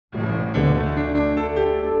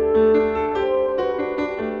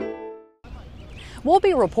We'll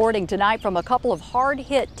be reporting tonight from a couple of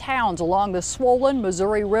hard-hit towns along the swollen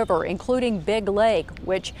Missouri River, including Big Lake,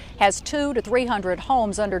 which has 200 to 300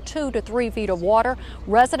 homes under 2 to 3 feet of water.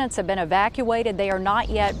 Residents have been evacuated. They are not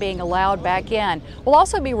yet being allowed back in. We'll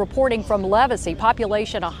also be reporting from Levasy,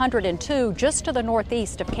 population 102, just to the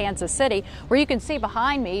northeast of Kansas City, where you can see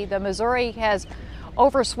behind me the Missouri has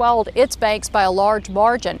overswelled its banks by a large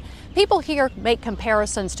margin. People here make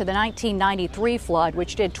comparisons to the 1993 flood,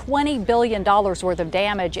 which did $20 billion worth of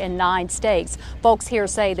damage in 9 states. Folks here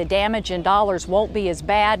say the damage in dollars won't be as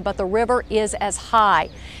bad, but the river is as high.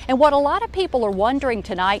 And what a lot of people are wondering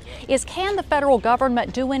tonight is, can the federal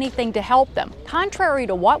government do anything to help them? Contrary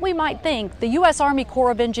to what we might think, the U.S. Army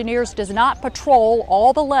Corps of Engineers does not patrol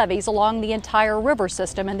all the levees along the entire river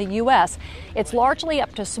system in the U.S. It's largely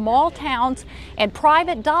up to small towns and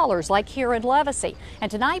private dollars like here in Levasy. And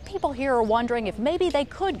tonight, people here are wondering if maybe they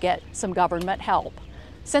could get some government help.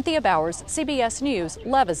 Cynthia Bowers, CBS News,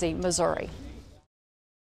 Levasy, Missouri.